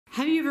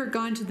Have you ever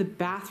gone to the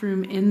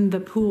bathroom in the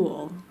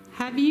pool?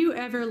 Have you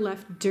ever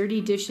left dirty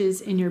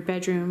dishes in your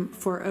bedroom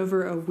for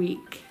over a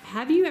week?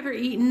 Have you ever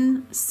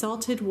eaten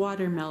salted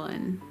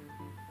watermelon?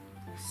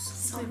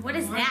 What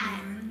is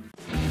that?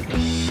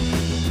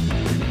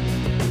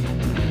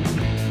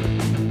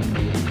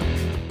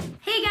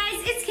 Hey guys,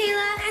 it's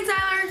Kayla and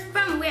Tyler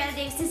from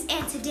wearethedavises,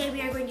 and today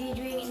we are going to be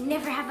doing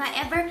Never Have I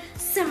Ever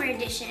Summer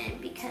Edition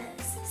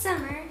because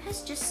summer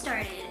has just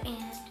started and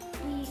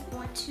we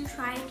want to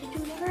try to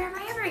do Never Have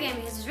I Ever again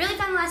because it was really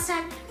fun last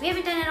time. We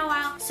haven't done it in a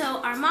while, so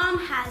our mom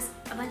has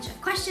a bunch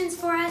of questions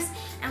for us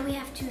and we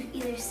have to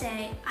either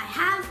say I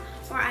have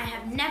or I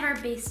have never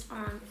based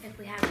on if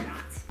we have or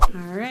not.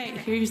 All right,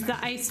 here's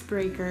the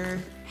icebreaker.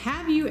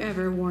 Have you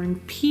ever worn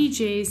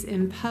PJs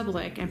in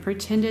public and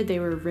pretended they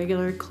were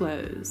regular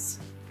clothes?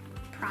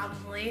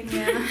 Probably.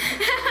 Yeah.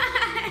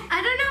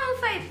 I don't know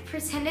if I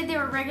pretended they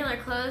were regular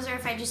clothes or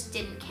if I just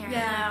didn't care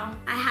though.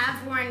 I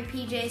have worn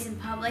PJs in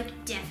public,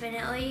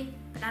 definitely,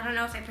 but I don't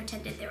know if I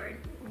pretended they were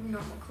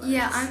normal clothes.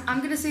 Yeah,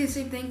 I'm gonna say the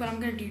same thing, but I'm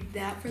gonna do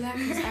that for that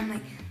because I'm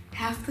like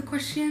half the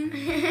question.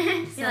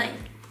 So, like,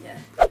 yeah.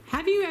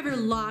 Have you ever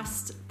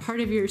lost part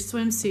of your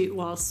swimsuit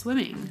while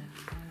swimming?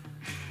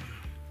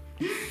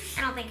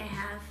 I don't think I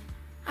have.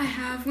 I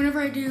have. Whenever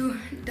I do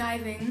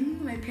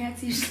diving, my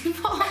pants usually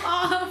fall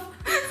off.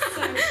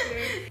 So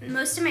weird.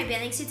 Most of my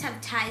bathing suits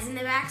have ties in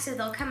the back, so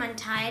they'll come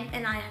untied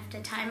and I have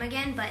to tie them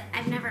again, but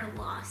I've never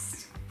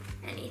lost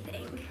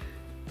anything.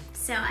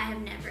 So I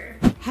have never.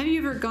 Have you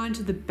ever gone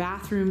to the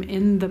bathroom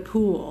in the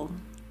pool?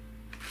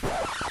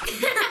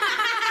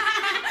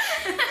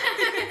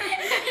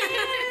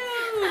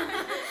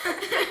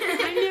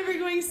 I'm never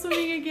going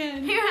swimming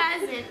again. Who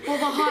hasn't? Well,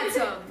 the hot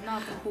tub,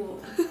 not the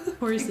pool.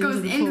 Horse It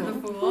goes into the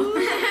pool.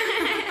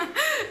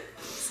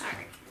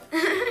 Sorry.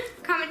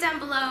 Comment down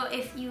below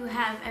if you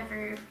have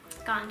ever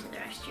gone to the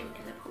restroom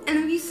in the pool. And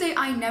when you say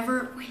I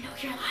never, we know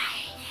you're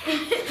lying.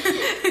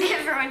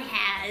 Everyone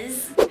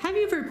has. Have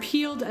you ever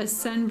peeled a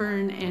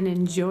sunburn and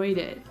enjoyed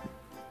it?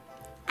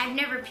 I've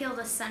never peeled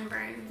a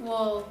sunburn.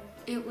 Well,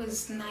 it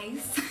was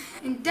nice.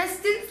 In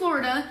Destin,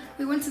 Florida,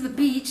 we went to the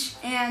beach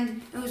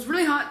and it was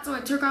really hot, so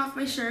I took off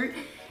my shirt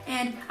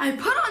and I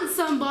put on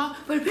sunblock,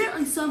 but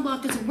apparently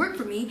sunblock doesn't work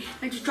for me.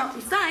 I just dropped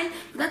my sign,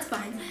 but that's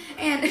fine.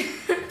 And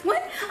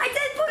what? I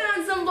did put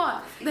on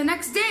sunblock. The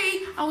next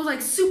day, I was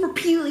like super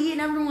peely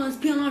and everyone was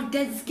peeling off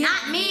dead skin.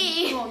 Not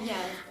me. Well,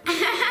 yeah.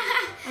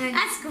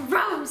 That's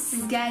gross.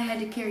 And Dad had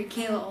to carry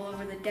Kayla all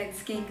over the dead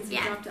skin because he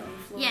dropped it on the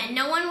floor. Yeah,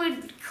 no one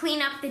would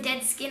clean up the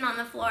dead skin on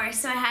the floor,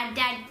 so I had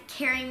Dad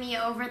carry me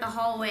over the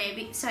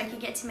hallway so I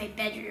could get to my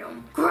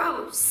bedroom.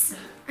 Gross.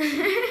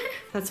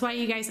 That's why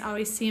you guys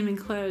always see him in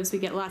clothes. We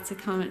get lots of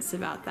comments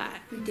about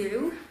that. We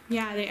do?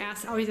 Yeah, they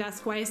always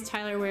ask, why is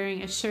Tyler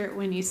wearing a shirt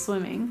when he's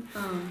swimming?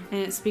 And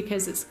it's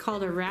because it's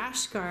called a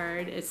rash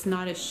guard. It's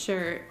not a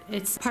shirt.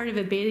 It's part of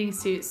a bathing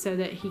suit so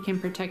that he can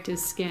protect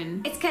his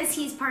skin. It's because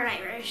he's part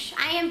Irish.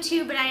 I am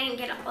too, but I didn't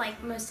get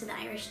like most of the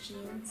Irish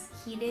genes.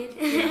 He did.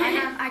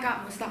 Yeah, I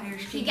got most of the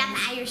Irish genes. He got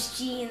the Irish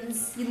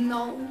genes. You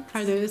know.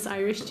 Are those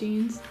Irish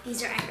genes?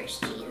 These are Irish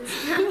genes.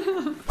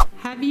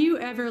 Have you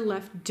ever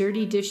left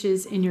dirty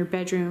dishes in your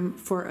bedroom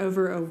for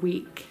over a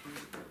week?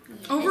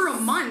 Yes. Over a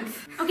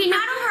month. Okay,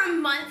 not over a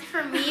month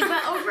for me,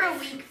 but over a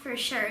week for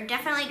sure.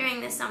 Definitely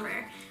during the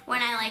summer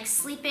when I like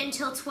sleep in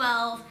till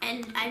 12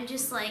 and I'm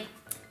just like,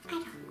 I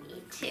don't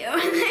need to.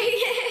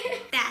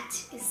 That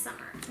is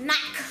summer. Not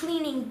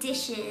cleaning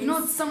dishes. You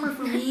know what's summer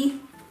for me?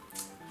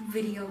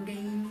 Video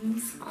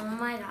games. Oh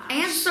my gosh.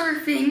 And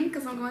surfing,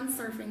 because I'm going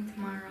surfing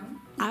tomorrow.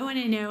 I want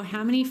to know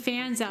how many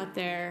fans out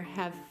there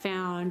have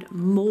found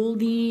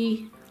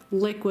moldy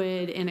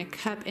liquid in a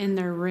cup in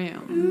their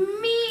room.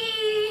 Me!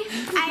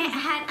 I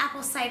had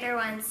apple cider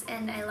once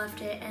and I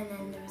left it and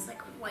then there was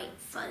like white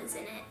fuzz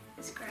in it.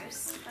 It's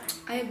gross. But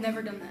I have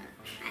never done that.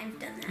 I've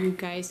done that. You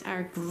guys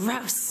are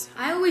gross.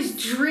 I always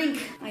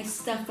drink my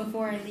stuff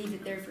before I leave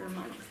it there for a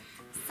month.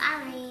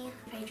 Sorry.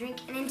 If I drink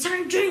an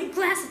entire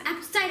glass of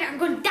apple cider, I'm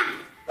gonna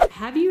die.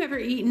 Have you ever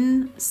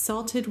eaten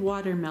salted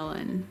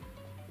watermelon?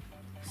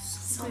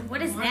 So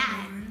what is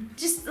that?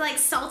 Just like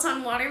salt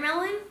on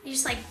watermelon? You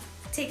just like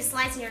take a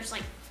slice and you're just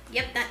like,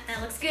 yep,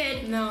 that looks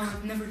good. No,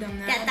 I've never done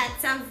that. That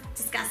sounds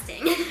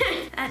disgusting.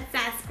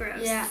 That's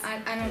gross. Yeah,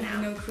 I don't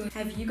have no clue.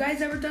 Have you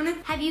guys ever done it?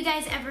 Have you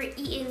guys ever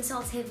eaten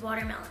salted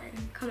watermelon?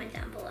 Comment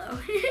down below.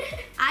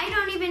 I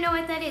don't even know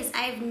what that is.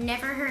 I've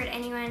never heard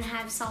anyone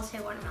have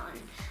salted watermelon.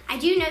 I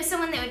do know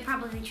someone that would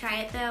probably try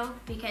it though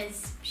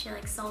because she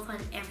likes salt on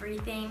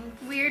everything.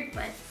 Weird,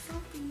 but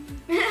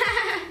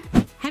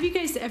salty. Have you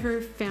guys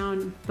ever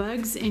found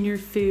bugs in your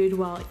food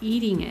while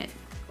eating it?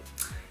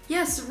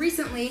 Yes,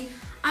 recently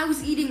I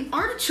was eating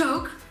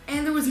artichoke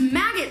and there was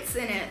maggots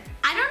in it.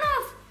 I don't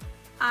know if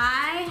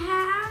I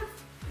have,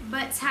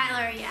 but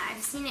Tyler, yeah,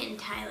 I've seen it in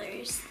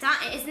Tyler's.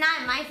 It's not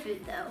in my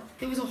food though.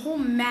 There was a whole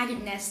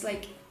maggot nest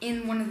like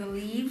in one of the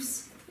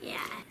leaves. Yeah,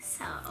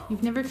 so.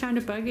 You've never found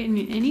a bug in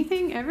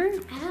anything ever?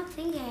 I don't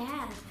think I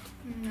have.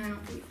 I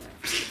don't believe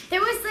that.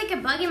 There was like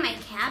a bug in my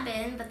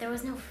cabin, but there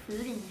was no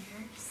food in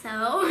there,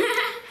 so.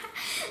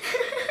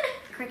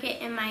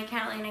 cricket in my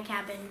Catalina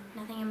cabin.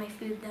 Nothing in my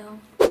food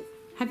though.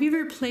 Have you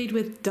ever played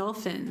with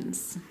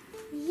dolphins?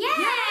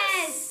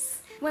 Yes!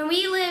 When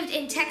we lived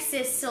in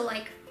Texas, so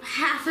like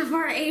half of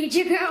our age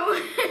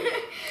ago,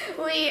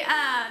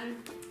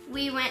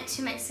 we went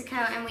to Mexico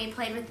and we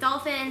played with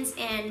dolphins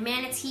and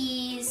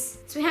manatees.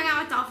 So we hung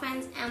out with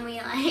dolphins and we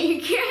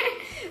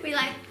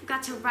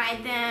got to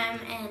ride them,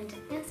 and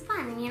it was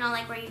fun. You know,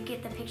 like where you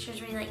get the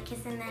pictures where you like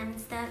kissing them and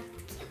stuff.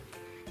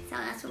 So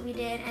that's what we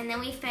did, and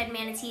then we fed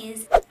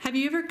manatees. Have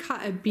you ever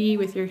caught a bee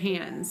with your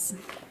hands?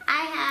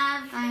 I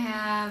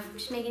have.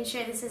 Just making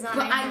sure this is on.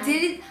 But I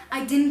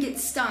didn't get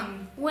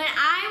stung. When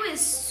I was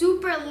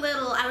super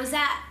little, I was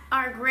at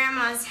our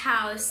grandma's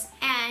house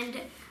and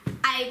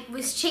I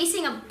was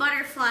chasing a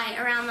butterfly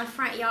around the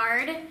front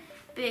yard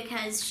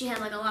because she had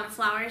like a lot of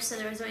flowers, so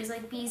there was always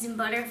like bees and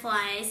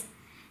butterflies.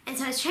 And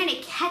so I was trying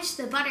to catch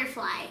the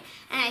butterfly,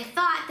 and I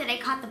thought that I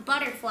caught the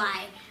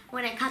butterfly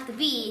when I caught the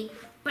bee,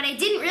 but I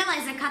didn't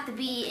realize I caught the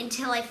bee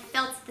until I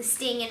felt the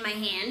sting in my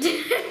hand.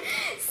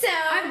 So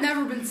I've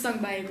never been stung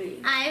by a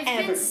bee.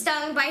 I've been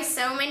stung by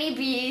so many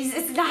bees,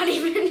 it's not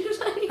even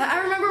funny.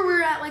 I remember we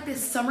were at like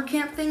this summer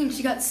camp thing and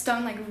she got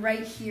stung like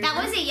right here. That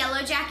was a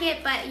yellow jacket,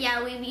 but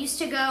yeah, we used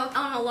to go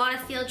on a lot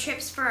of field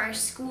trips for our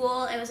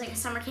school. It was like a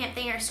summer camp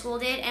thing our school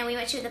did, and we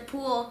went to the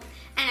pool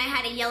and I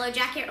had a yellow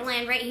jacket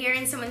land right here,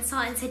 and someone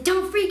saw it and said,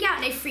 "Don't freak out,"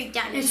 and I freaked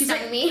out and it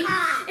stung me.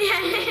 Ah.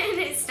 And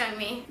it stung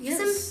me. Yes.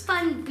 Some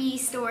fun bee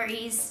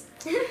stories.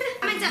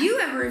 Have you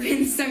ever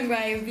been stung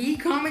by a bee?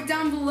 Comment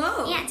down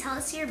below. Yeah, tell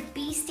us your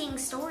bee sting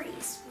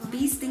stories.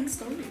 Bee sting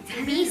stories.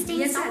 Bee sting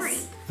Yes. story.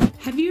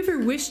 Have you ever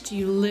wished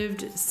you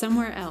lived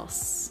somewhere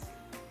else?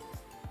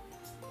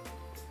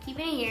 Keep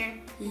it here.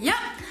 Yep.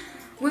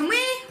 When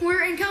we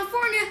were in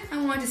California, I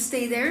wanted to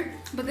stay there.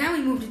 But then we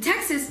moved to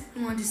Texas,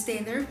 I wanted to stay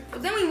there.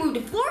 But then we moved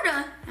to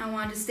Florida, and I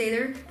wanted to stay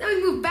there. Then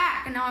we moved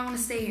back, and now I want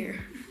to stay here.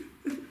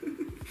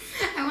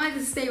 I wanted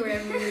to stay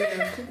wherever we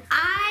lived.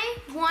 I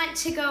want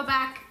to go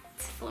back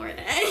to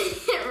Florida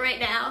right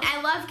now.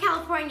 I love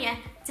California,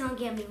 don't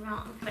get me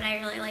wrong, but I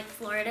really like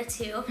Florida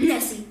too.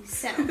 Messy.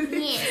 So,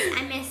 yes,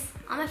 I miss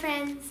all my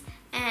friends,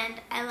 and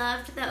I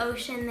loved the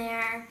ocean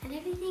there, and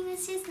everything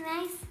was just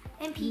nice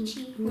and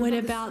peachy. What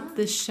about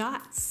the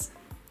shots?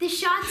 The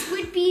shots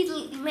would be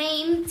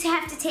lame to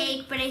have to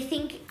take, but I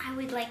think I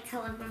would like to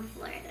live in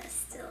Florida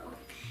still.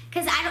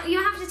 Because you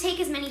don't have to take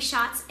as many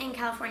shots in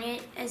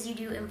California as you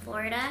do in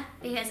Florida,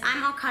 because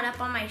I'm all caught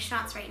up on my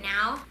shots right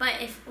now.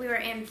 But if we were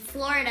in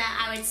Florida,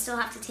 I would still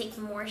have to take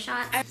more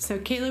shots. So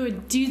Kayla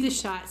would do the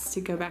shots to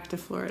go back to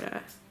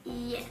Florida.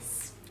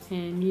 Yes.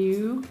 And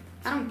you?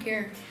 I don't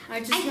care.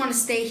 I just want to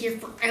stay here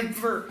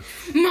forever.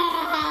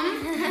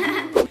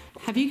 Mom!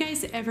 Have you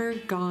guys ever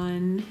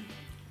gone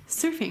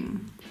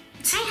surfing?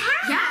 I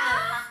have.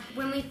 Yeah.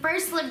 When we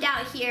first lived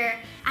out here,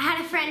 I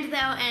had a friend though,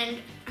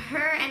 and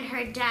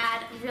her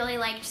dad really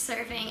liked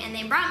surfing, and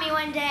they brought me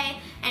one day,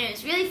 and it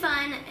was really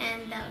fun,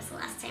 and that was the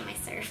last time I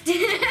surfed.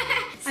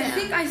 So. I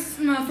think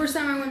my first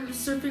time I went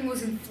surfing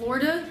was in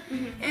Florida,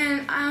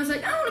 and I was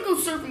like, I want to go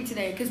surfing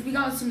today because we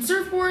got some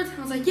surfboards.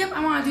 I was like, yep,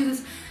 I want to do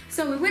this.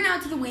 So we went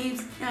out to the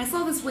waves, and I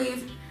saw this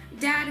wave.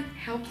 Dad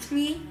helped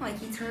me, like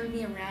he turned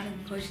me around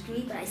and pushed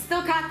me, but I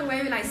still caught the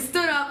wave, and I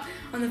stood up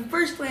on the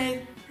first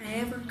wave I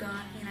ever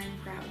got, and I'm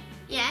proud.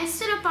 Yeah, I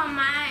stood up on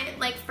my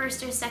like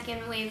first or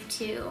second wave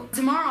too.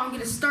 Tomorrow I'm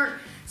gonna start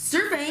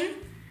surfing,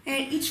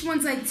 and each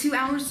one's like 2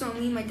 hours. So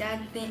me and my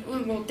dad think,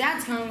 well,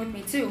 Dad's coming with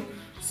me too.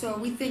 So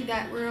we think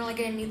that we're only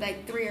gonna need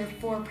like 3 or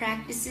 4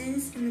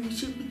 practices, and then we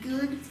should be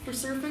good for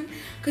surfing.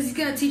 Cause he's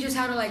gonna teach us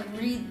how to like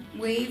read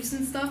waves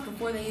and stuff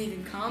before they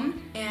even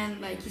come, and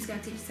like he's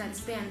gonna teach us how to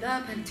stand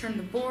up and turn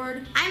the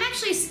board. I'm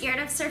actually scared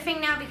of surfing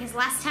now because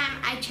last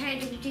time I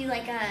tried to do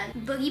like a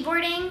boogie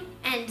boarding,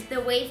 and the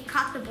wave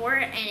caught the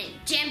board and it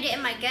jammed it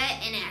in my gut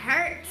and it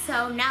hurt.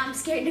 So now I'm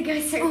scared to go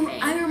surfing. Oh,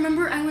 I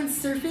remember I went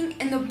surfing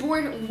and the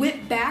board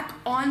whipped back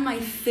on my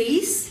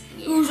face.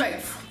 Yeah. It was like.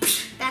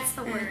 That's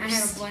the worst. I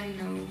had a bloody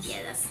nose.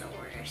 Yeah, that's the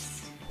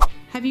worst.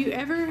 Have you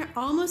ever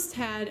almost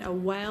had a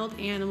wild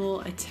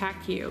animal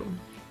attack you?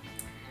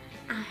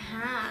 I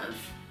have.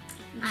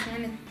 I'm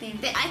trying to think.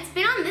 It's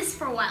been on this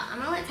for a while. I'm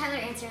gonna let Tyler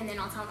answer and then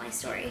I'll tell my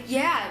story.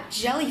 Yeah,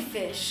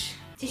 jellyfish.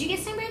 Did you get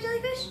stung by a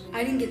jellyfish?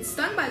 I didn't get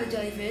stung by the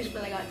jellyfish,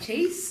 but I got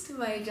chased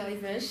by a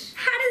jellyfish.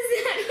 How does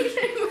that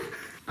even work?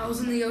 I was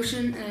in the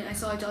ocean and I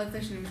saw a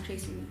jellyfish and it was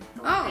chasing me.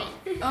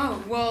 Okay.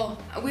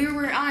 Well, we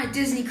were on a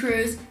Disney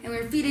cruise and we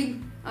were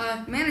feeding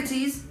manta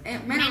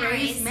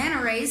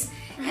rays,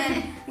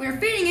 and we were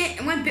feeding it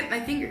and one bit my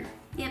finger.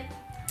 Yep.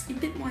 It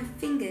bit my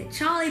finger.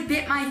 Charlie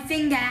bit my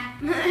finger.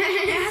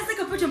 It has like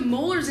a bunch of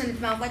molars in its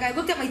mouth. Like I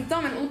looked at my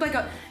thumb and it looked like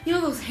a, you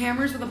know those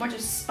hammers with a bunch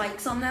of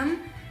spikes on them?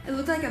 It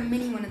looked like a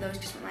mini one of those,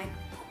 just went like.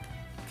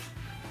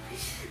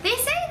 They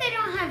say they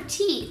don't have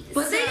teeth.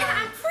 But so.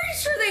 I'm pretty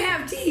sure they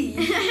have teeth.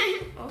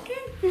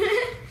 Okay.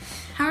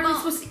 How are they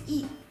supposed to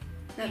eat?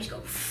 Let's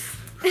go.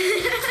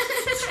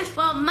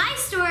 Well, my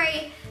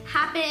story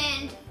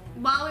happened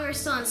while we were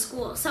still in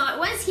school. So it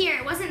was here,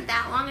 it wasn't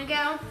that long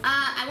ago.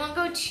 I won't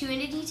go too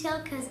into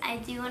detail because I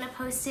do want to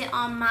post it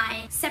on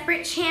my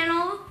separate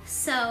channel,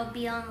 so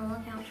be on the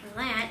lookout for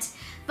that.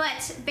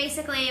 But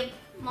basically,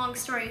 long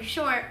story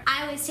short,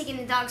 I was taking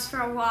the dogs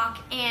for a walk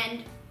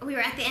and we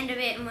were at the end of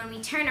it, and when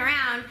we turned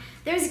around,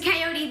 there was a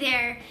coyote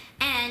there,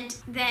 and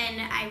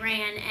then I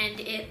ran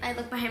and I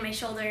looked behind my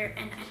shoulder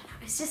and I don't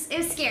know, it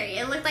was scary.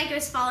 It looked like it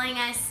was following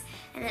us,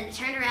 and then it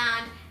turned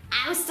around.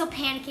 I was still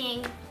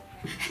panicking.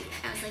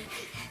 I was like,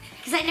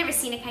 because I'd never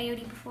seen a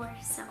coyote before,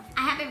 so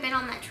I haven't been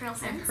on that trail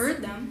since. I've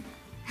heard them.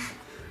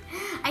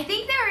 I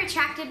think they were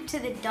attracted to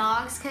the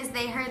dogs because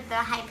they heard the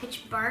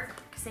high-pitched bark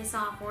because they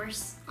saw a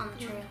horse on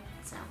the trail,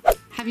 so.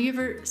 Have you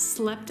ever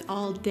slept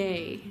all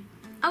day?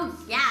 Oh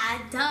yeah,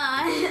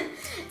 duh.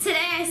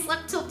 Today I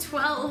slept till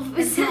 12.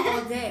 It's not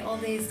all day. All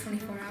day is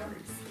 24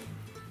 hours.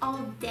 All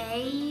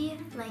day?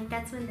 Like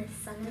that's when the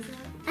sun is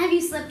up? Have you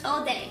slept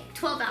all day?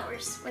 12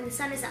 hours when the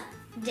sun is up.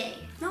 Day.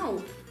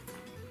 No.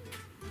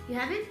 You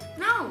haven't?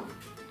 No.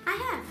 I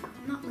have.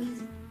 I'm not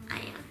lazy. I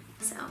am.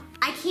 So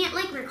I can't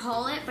like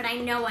recall it, but I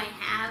know I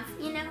have,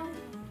 you know?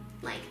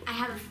 Like I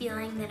have a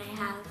feeling that I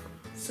have.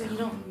 So you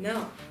don't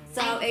know.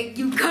 So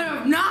you could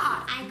have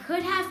not. I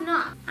could have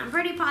not. I'm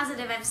pretty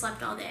positive I've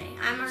slept all day.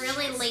 I'm a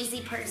really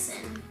lazy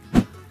person.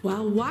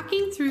 While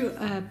walking through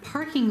a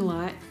parking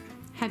lot,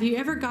 have you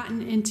ever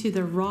gotten into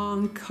the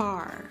wrong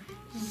car?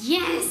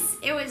 Yes,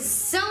 it was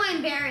so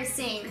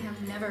embarrassing. I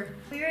have never.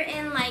 We were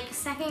in like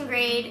 2nd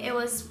grade. It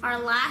was our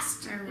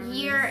last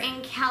year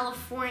in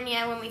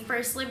California when we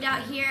first lived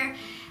out here.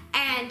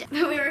 And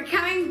we were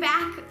coming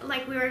back,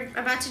 like we were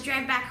about to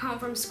drive back home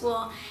from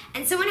school,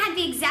 and someone had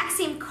the exact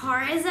same car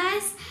as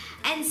us,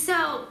 and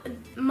so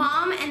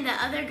Mom and the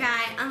other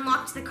guy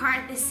unlocked the car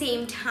at the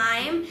same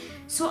time,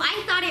 so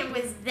I thought it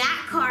was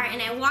that car,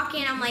 and I walk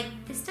in, I'm like,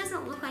 this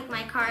doesn't look like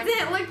my car.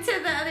 Then I look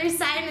to the other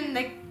side, and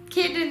the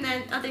kid in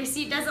the other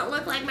seat doesn't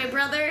look like my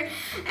brother,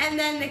 and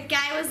then the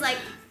guy was like,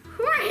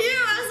 who are you?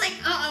 I was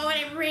like, uh-oh,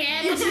 and I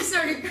ran. And she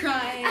started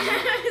crying.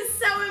 I was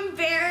so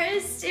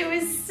embarrassed. It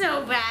was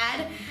so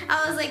bad.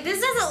 I was like,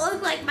 this doesn't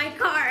look like my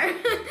car.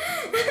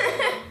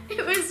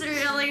 It was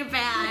really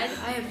bad.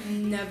 I have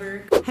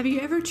never. Have you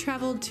ever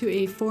traveled to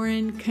a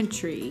foreign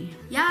country?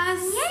 Yes.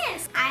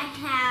 Yes,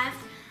 I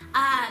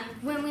have.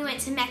 When we went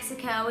to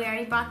Mexico, we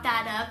already brought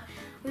that up.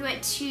 We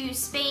went to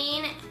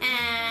Spain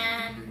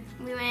and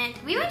we went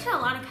to a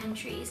lot of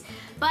countries,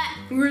 but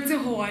We went to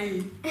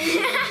Hawaii.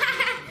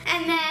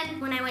 and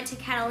then when I went to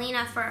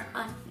Catalina for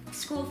a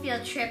school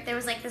field trip, there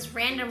was like this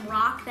random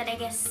rock that I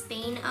guess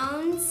Spain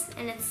owns,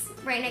 and it's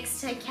right next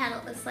to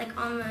it's like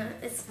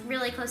it's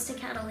really close to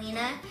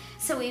Catalina.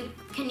 So we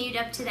canoed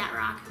up to that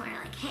rock and we're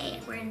like, hey,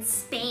 we're in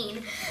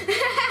Spain.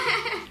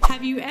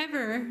 Have you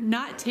ever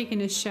not taken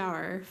a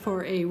shower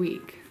for a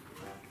week?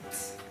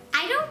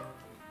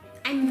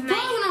 Probably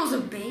when I was a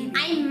baby.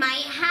 I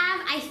might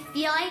have. I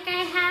feel like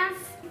I have.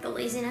 The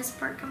laziness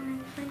part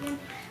coming in again.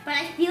 But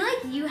I feel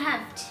like you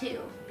have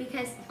too.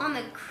 Because on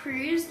the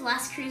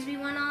last cruise we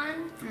went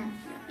on,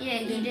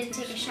 yeah, you didn't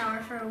take a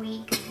shower for a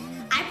week.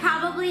 I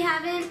probably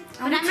haven't,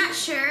 but I'm not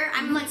sure.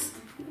 I'm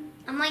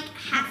like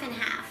half and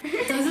half.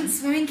 Doesn't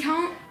swimming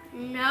count?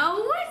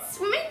 No,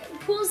 swimming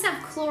pools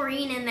have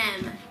chlorine in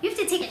them. You have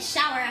to take a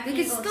shower after They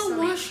you can go still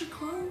swimming. wash your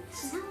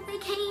clothes. No, they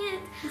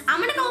can't. I'm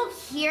gonna go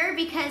here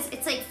because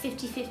it's like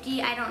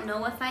 50-50. I don't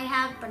know if I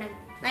have, but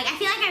I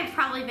feel like I've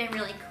probably been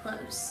really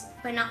close,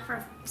 but not for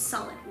a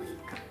solid week.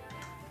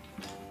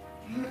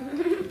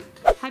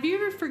 Have you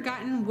ever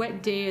forgotten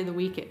what day of the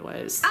week it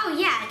was? Oh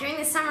yeah, during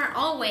the summer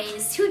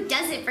always. Who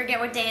doesn't forget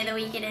what day of the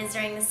week it is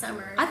during the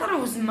summer? I thought it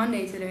was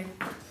Monday today.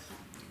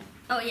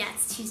 Oh yeah,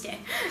 it's Tuesday.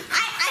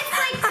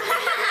 I like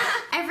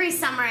every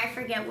summer I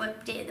forget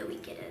what day of the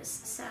week it is,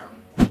 so.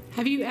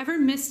 Have you ever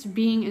missed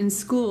being in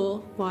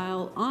school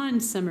while on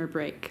summer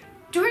break?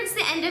 Towards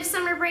the end of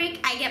summer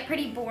break, I get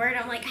pretty bored.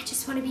 I'm like, I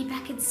just want to be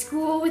back in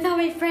school with all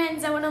my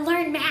friends. I want to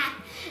learn math,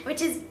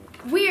 which is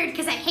weird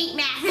because I hate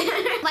math.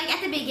 Like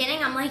at the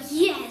beginning, I'm like,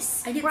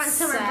 yes, I get we're on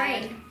summer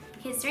sad. break.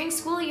 Because during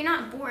school, you're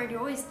not bored.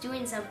 You're always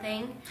doing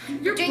something.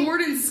 You're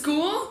bored in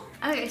school?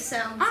 Okay, so.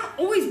 I'm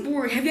always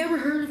bored. Have you ever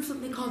heard of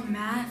something called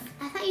math?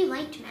 I thought you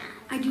liked math.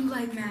 I do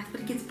like math,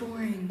 but it gets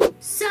boring.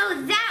 So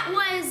that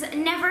was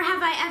Never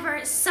Have I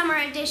Ever Summer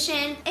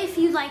Edition. If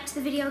you liked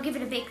the video, give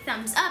it a big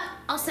thumbs up.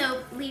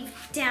 Also, leave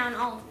down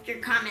all your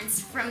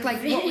comments from Like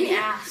the video. what we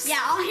asked.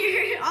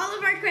 Yeah, all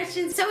of our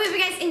questions. So hope you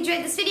guys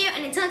enjoyed this video,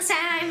 and until next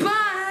time,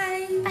 Bye!